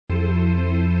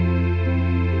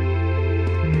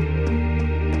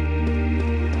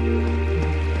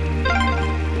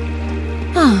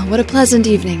What a pleasant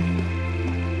evening.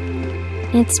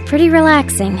 It's pretty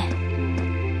relaxing.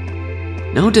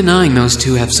 No denying those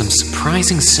two have some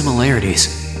surprising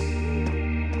similarities.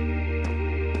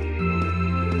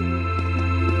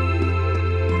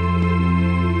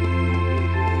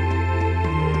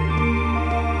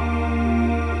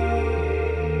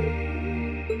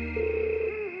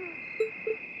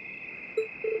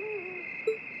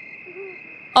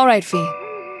 Alright, Fie.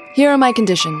 Here are my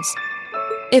conditions.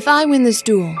 If I win this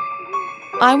duel,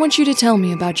 I want you to tell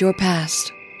me about your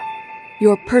past.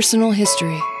 Your personal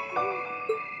history.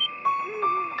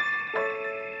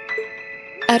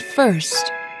 At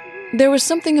first, there was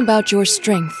something about your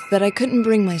strength that I couldn't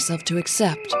bring myself to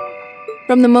accept.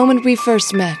 From the moment we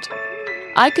first met,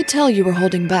 I could tell you were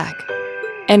holding back.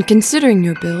 And considering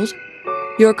your build,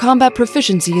 your combat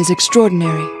proficiency is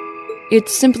extraordinary.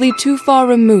 It's simply too far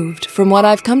removed from what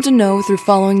I've come to know through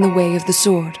following the way of the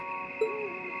sword.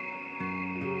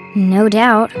 No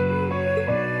doubt.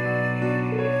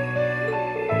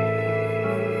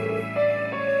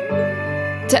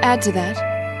 To add to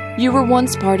that, you were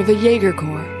once part of a Jaeger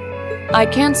Corps. I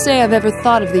can't say I've ever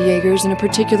thought of the Jaegers in a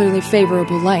particularly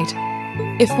favorable light.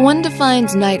 If one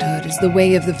defines knighthood as the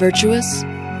way of the virtuous,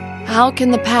 how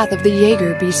can the path of the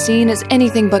Jaeger be seen as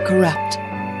anything but corrupt?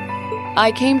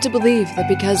 I came to believe that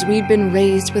because we'd been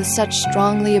raised with such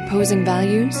strongly opposing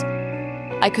values,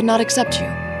 I could not accept you.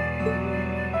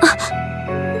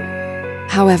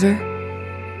 However,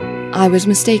 I was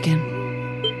mistaken.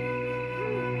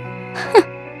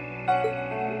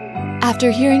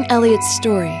 After hearing Elliot's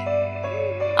story,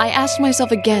 I asked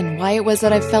myself again why it was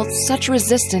that I felt such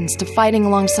resistance to fighting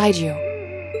alongside you.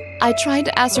 I tried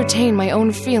to ascertain my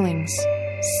own feelings,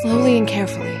 slowly and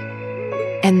carefully.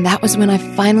 And that was when I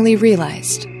finally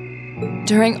realized.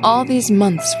 During all these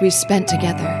months we spent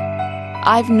together,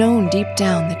 I've known deep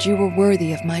down that you were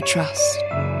worthy of my trust.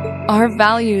 Our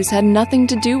values had nothing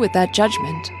to do with that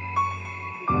judgment.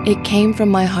 It came from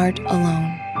my heart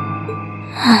alone.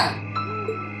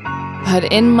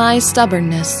 But in my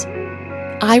stubbornness,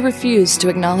 I refused to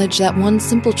acknowledge that one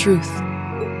simple truth.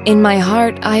 In my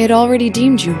heart, I had already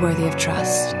deemed you worthy of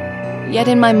trust. Yet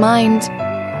in my mind,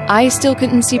 I still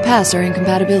couldn't see past our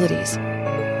incompatibilities.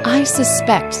 I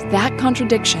suspect that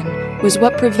contradiction was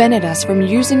what prevented us from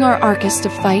using our Arcus to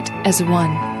fight as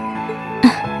one.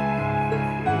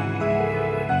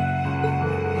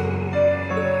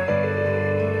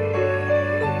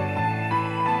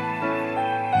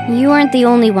 You aren't the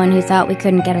only one who thought we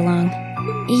couldn't get along.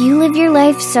 You live your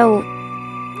life so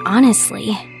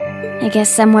honestly. I guess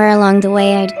somewhere along the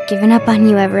way I'd given up on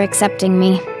you ever accepting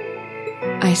me.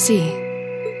 I see.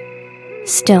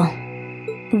 Still,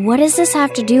 what does this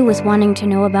have to do with wanting to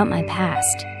know about my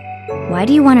past? Why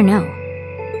do you want to know?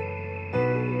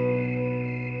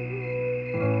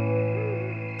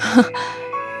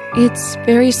 It's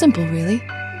very simple, really.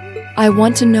 I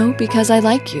want to know because I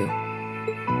like you.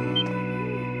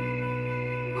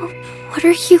 What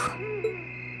are you?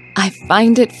 I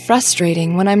find it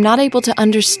frustrating when I'm not able to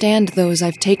understand those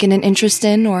I've taken an interest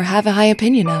in or have a high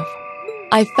opinion of.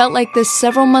 I felt like this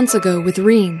several months ago with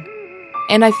Reen,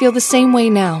 and I feel the same way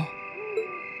now.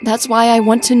 That's why I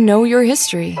want to know your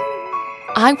history.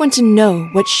 I want to know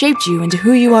what shaped you into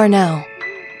who you are now.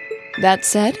 That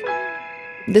said,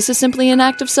 this is simply an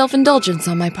act of self-indulgence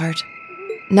on my part.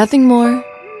 Nothing more,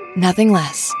 nothing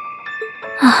less.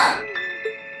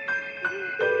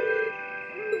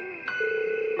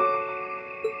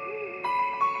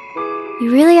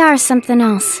 You really are something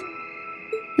else.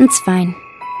 It's fine.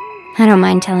 I don't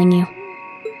mind telling you.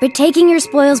 But taking your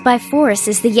spoils by force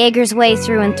is the Jaeger's way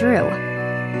through and through.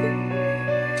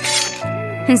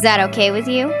 Is that okay with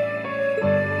you?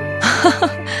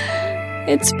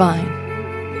 It's fine.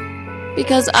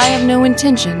 Because I have no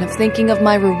intention of thinking of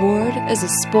my reward as a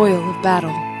spoil of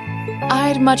battle.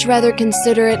 I'd much rather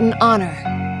consider it an honor,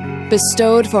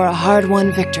 bestowed for a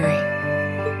hard-won victory.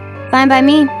 Fine by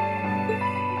me.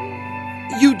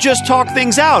 You just talk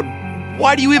things out.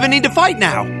 Why do you even need to fight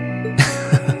now?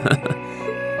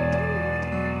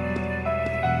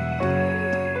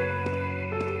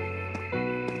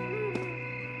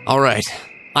 Alright,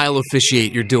 I'll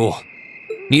officiate your duel.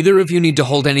 Neither of you need to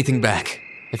hold anything back.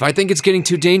 If I think it's getting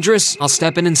too dangerous, I'll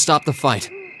step in and stop the fight.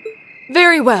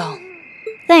 Very well.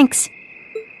 Thanks.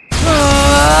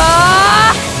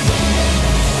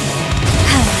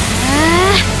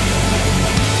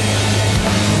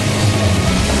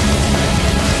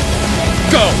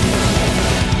 Go!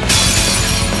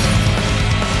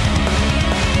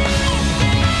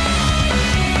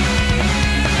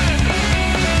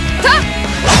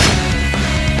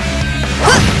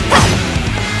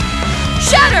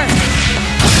 Shatter!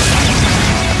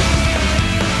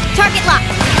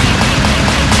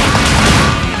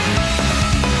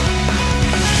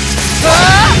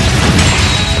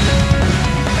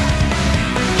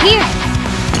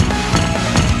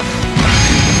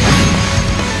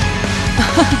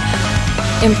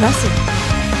 Impressive.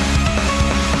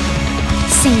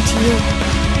 Same to you.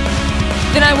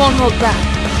 Then I won't hold back.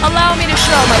 Allow me to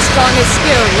show my strongest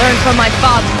skill learned from my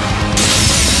father.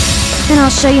 Then I'll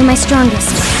show you my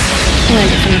strongest.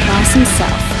 Learned it from the boss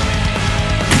himself.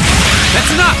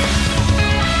 That's enough!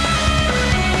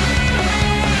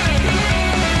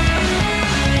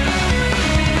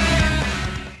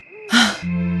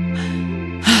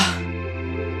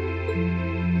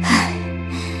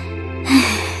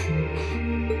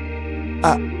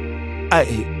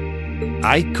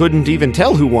 I couldn't even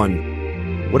tell who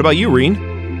won. What about you, Reen?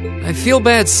 I feel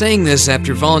bad saying this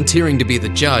after volunteering to be the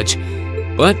judge,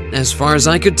 but as far as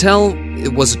I could tell,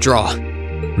 it was a draw.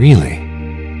 Really?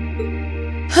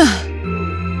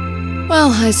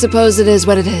 Well, I suppose it is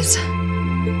what it is.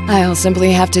 I'll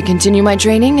simply have to continue my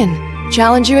training and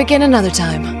challenge you again another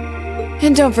time.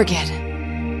 And don't forget,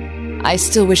 I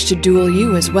still wish to duel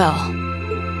you as well.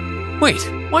 Wait,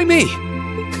 why me?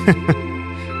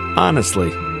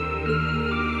 Honestly.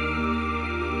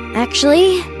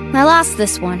 Actually, I lost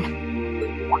this one.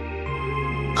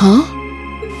 Huh?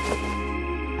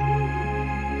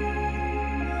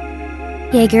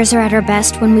 Jaegers are at our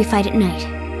best when we fight at night.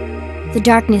 The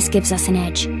darkness gives us an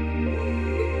edge.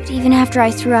 But even after I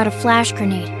threw out a flash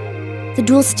grenade, the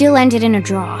duel still ended in a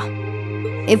draw.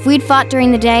 If we'd fought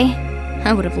during the day,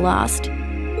 I would have lost.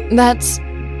 That's...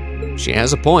 She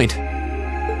has a point.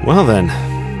 Well then.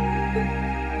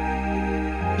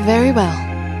 very well.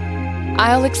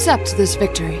 I'll accept this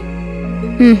victory.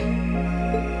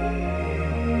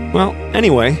 Well,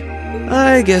 anyway.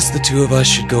 I guess the two of us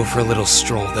should go for a little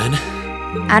stroll then.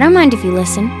 I don't mind if you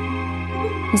listen.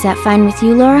 Is that fine with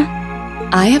you, Laura?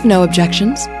 I have no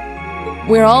objections.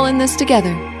 We're all in this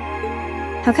together.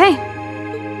 Okay.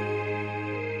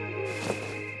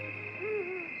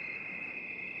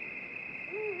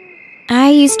 I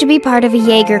used to be part of a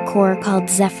Jaeger Corps called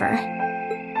Zephyr.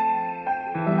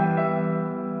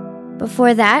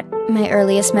 Before that, my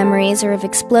earliest memories are of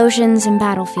explosions and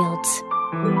battlefields.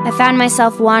 I found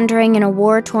myself wandering in a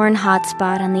war-torn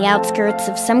hotspot on the outskirts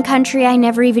of some country I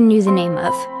never even knew the name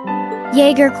of.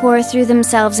 Jaeger Corps threw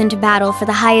themselves into battle for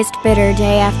the highest bidder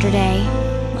day after day,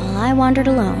 while I wandered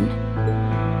alone.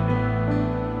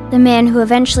 The man who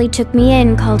eventually took me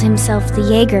in called himself the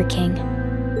Jaeger King.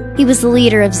 He was the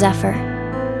leader of Zephyr,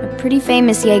 a pretty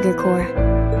famous Jaeger Corps.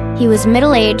 He was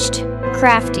middle-aged,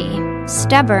 crafty,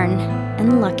 stubborn,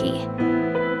 and lucky.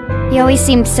 He always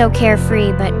seemed so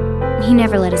carefree, but he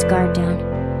never let his guard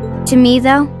down. To me,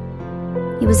 though,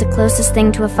 he was the closest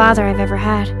thing to a father I've ever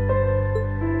had.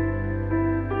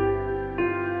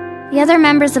 The other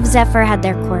members of Zephyr had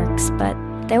their quirks, but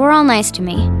they were all nice to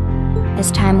me.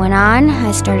 As time went on,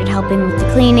 I started helping with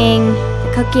the cleaning,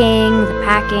 the cooking, the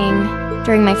packing.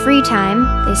 During my free time,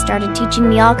 they started teaching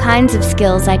me all kinds of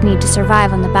skills I'd need to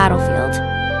survive on the battlefield.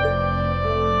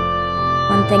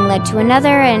 One thing led to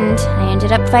another, and I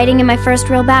ended up fighting in my first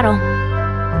real battle.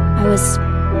 I was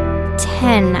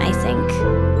 10, I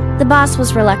think. The boss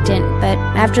was reluctant, but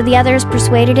after the others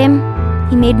persuaded him,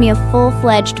 he made me a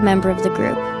full-fledged member of the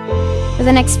group. For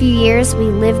the next few years, we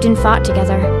lived and fought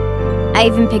together. I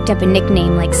even picked up a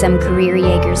nickname like some career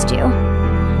Jaegers do.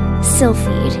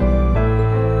 Sylphide.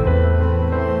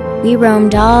 We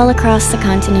roamed all across the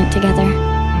continent together.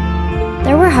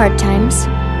 There were hard times.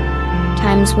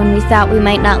 Times when we thought we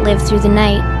might not live through the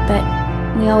night, but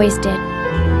we always did.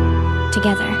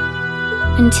 Together.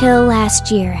 Until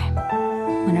last year,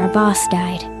 when our boss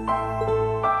died.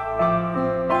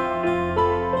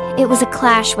 It was a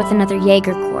clash with another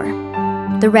Jaeger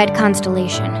Corps, the Red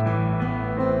Constellation.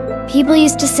 People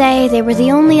used to say they were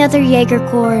the only other Jaeger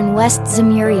Corps in West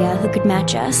Zemuria who could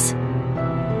match us.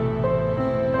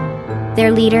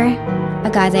 Their leader, a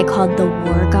guy they called the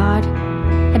War God,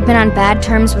 had been on bad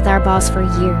terms with our boss for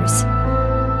years.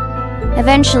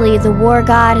 Eventually, the War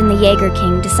God and the Jaeger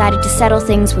King decided to settle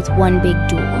things with one big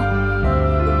duel.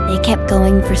 They kept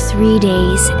going for 3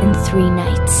 days and 3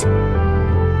 nights.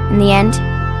 In the end,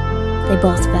 they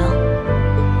both fell.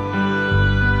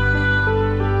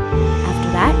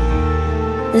 After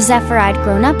that, the Zephyr I'd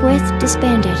grown up with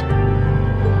disbanded.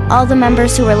 All the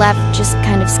members who were left just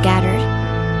kind of scattered.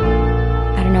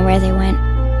 I don't know where they went.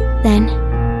 Then,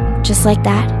 just like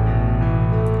that,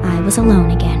 I was alone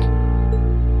again.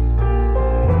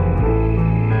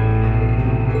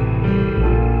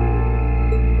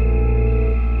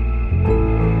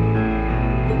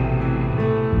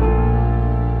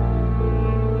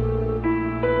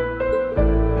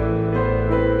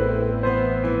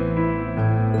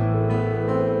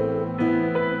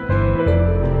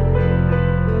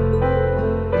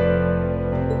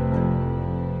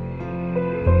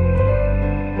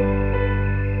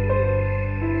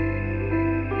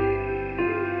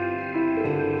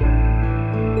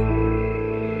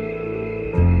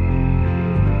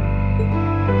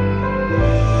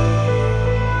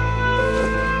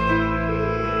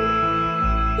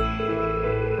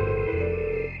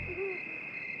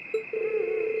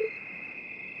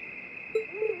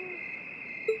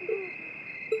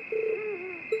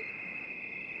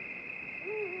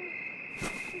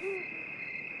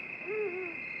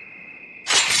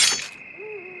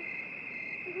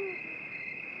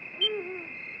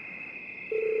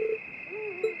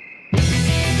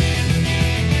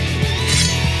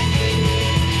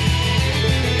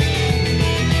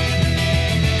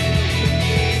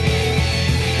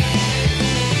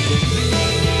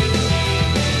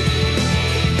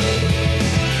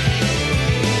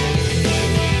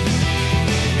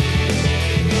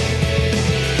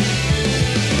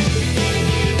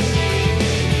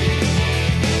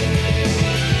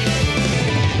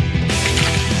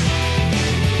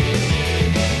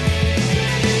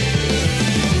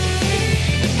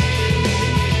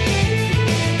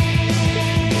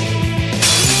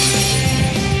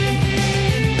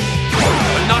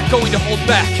 going to hold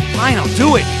back. Fine, I'll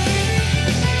do it.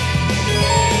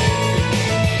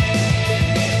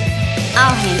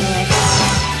 I'll handle it.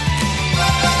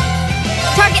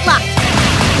 Target locked.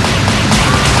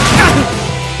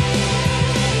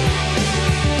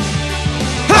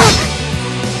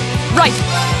 Right!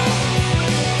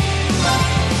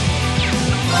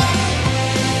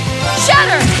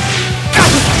 Shatter!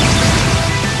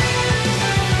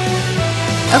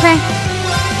 Okay.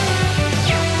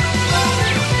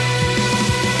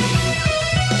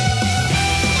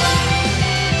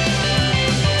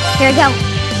 Here we go.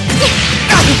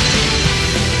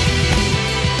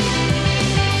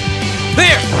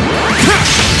 There!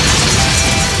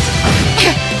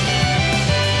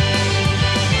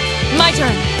 My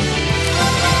turn!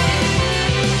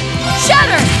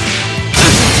 Shatter!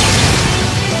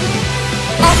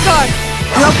 Off guard!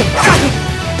 Broken.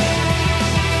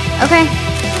 Okay.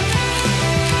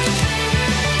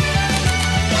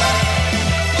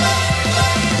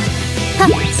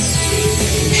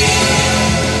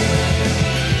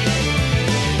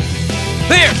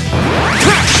 There!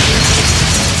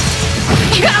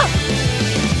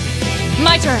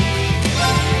 My turn!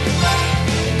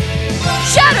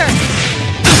 Shatter!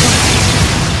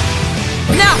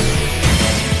 Now!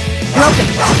 Broken.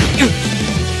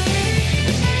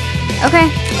 Okay.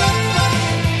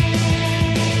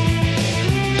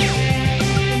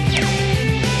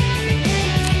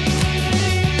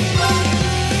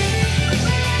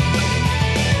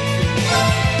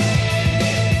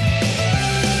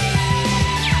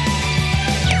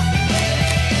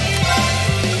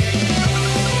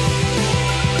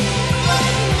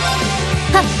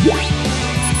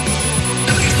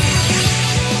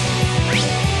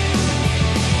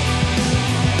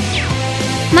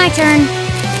 My turn.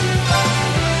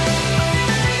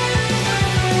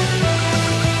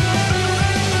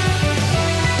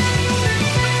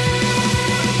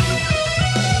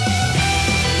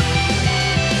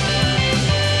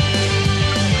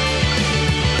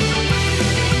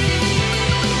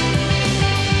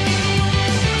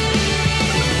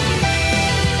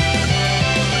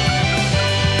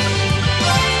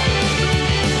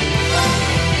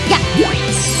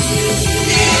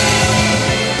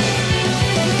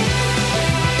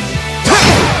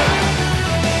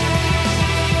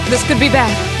 This could be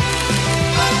bad.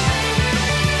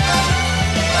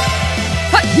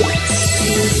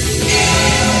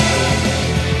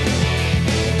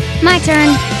 My turn.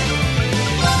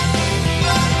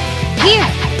 Here.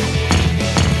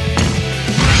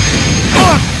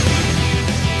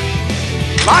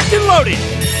 Locked and loaded.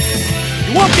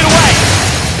 You won't get away.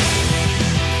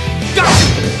 Go!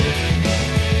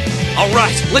 All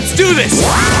right, let's do this.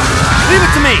 Leave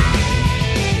it to me.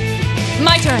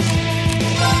 My turn.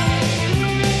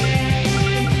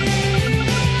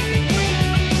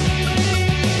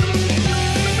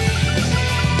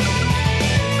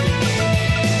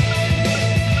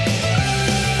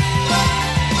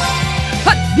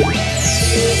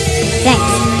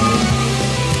 Thanks.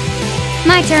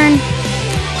 My turn.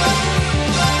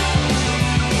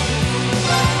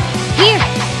 Here.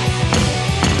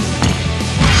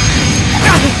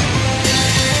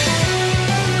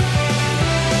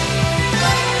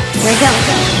 Here we go.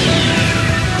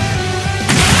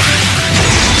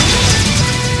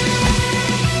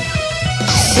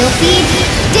 Sophie,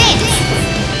 dance.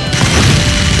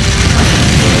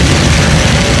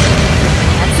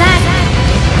 That's that.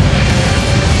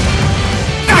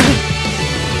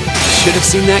 Should have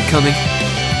seen that coming.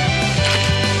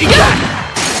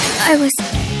 I was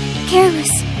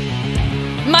careless.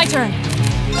 My turn.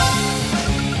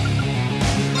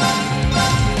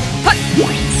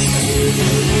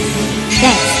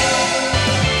 Thanks.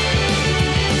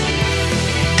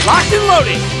 Locked and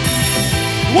loaded.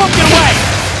 You won't get away.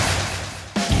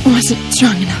 Wasn't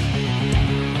strong enough.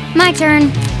 My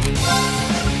turn.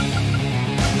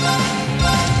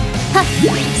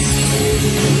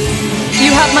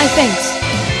 You have my thanks.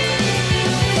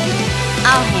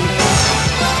 I'll handle it.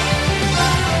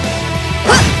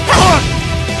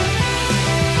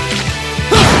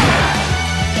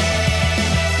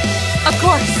 Of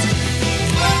course.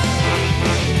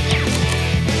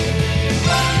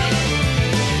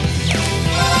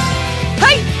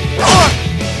 Hey!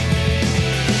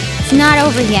 It's not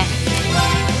over yet.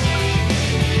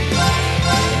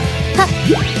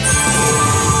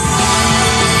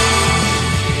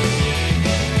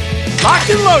 Locked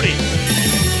and loaded.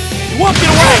 You won't get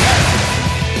away.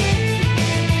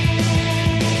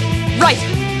 Right.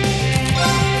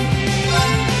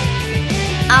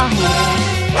 I'll handle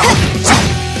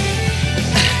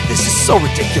This is so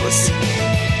ridiculous.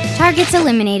 it. Target's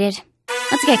eliminated.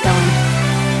 Let's get going.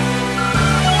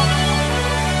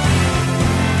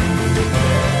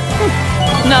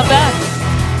 Not bad.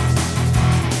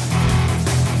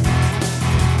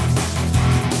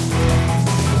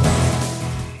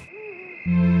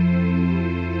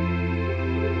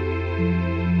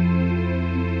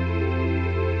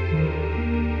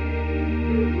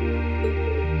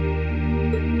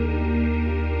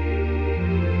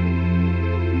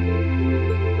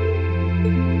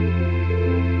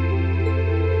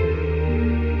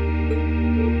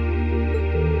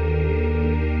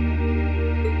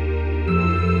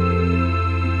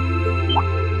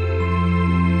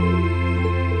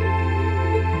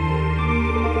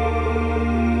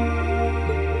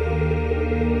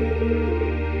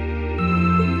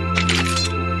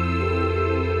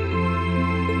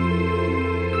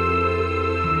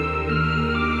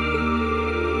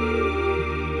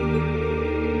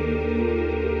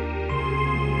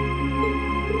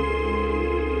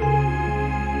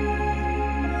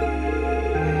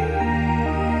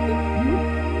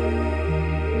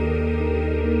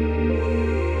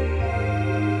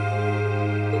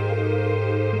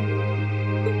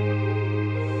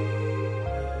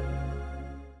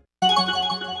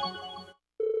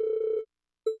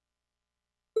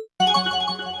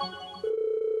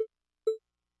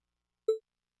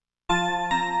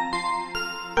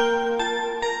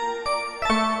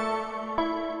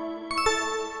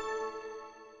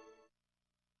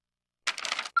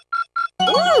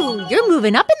 Ooh, you're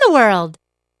moving up in the world.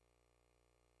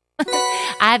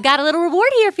 I've got a little reward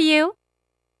here for you.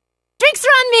 Drinks are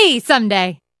on me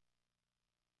someday.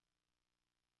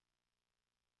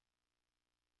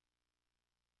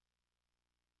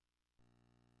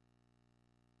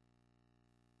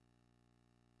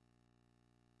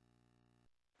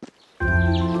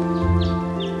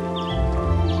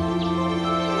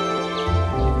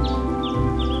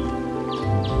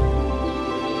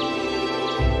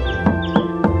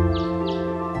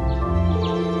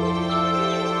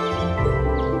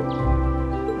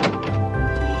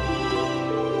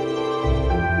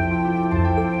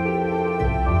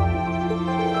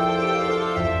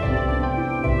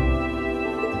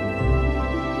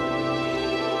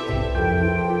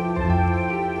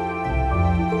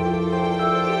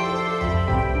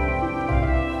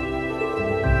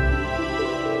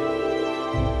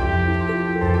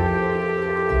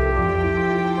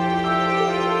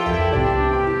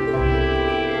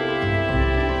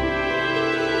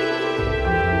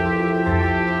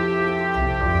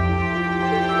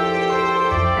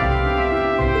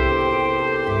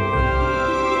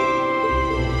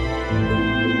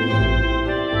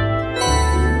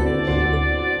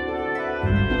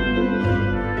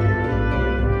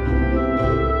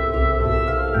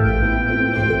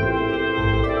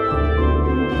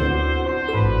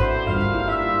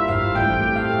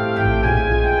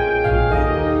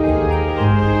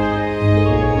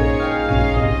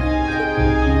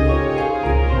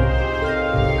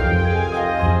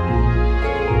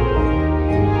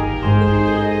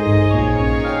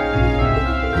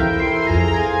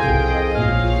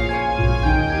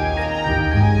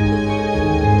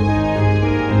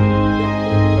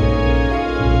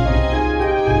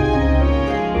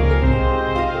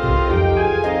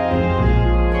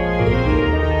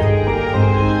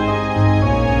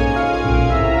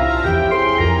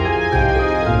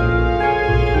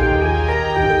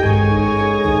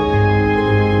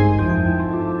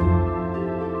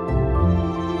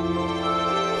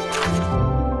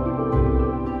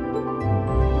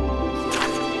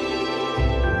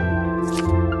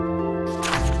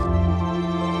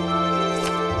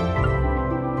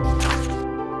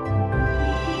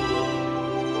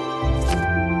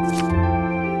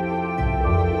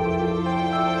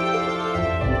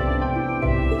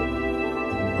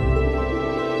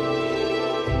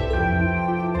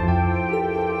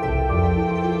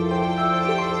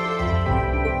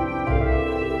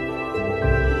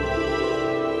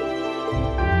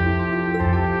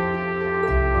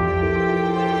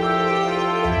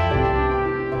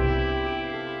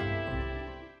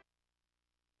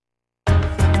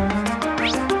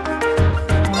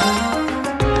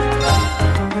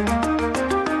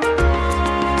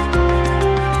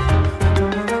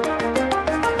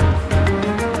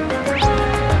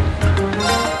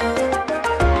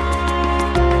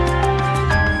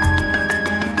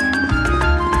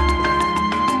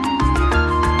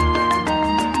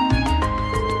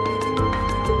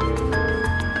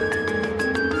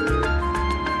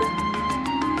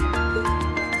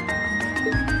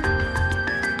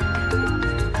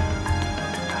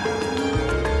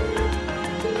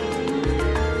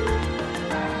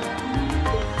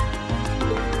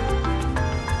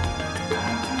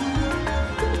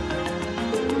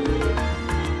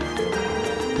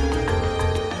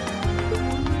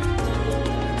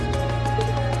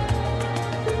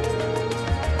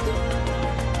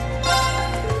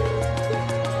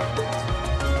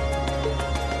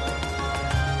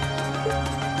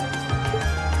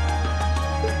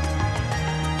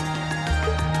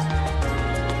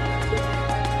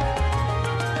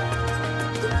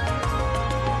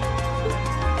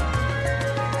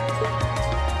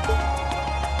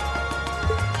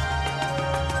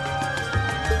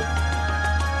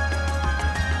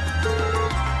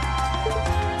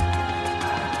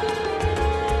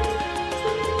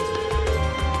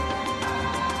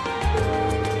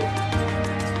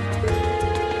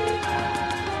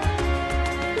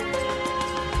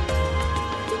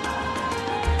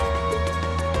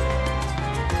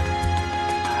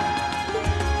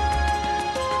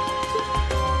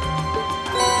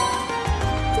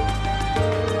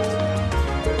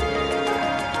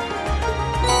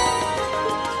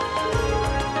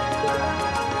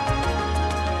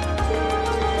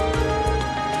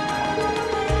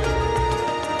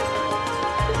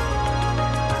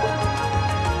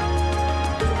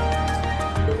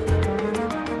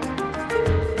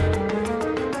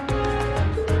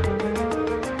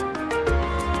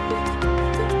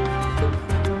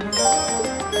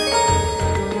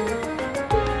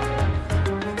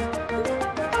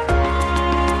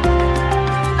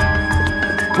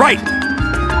 Right!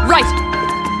 Right!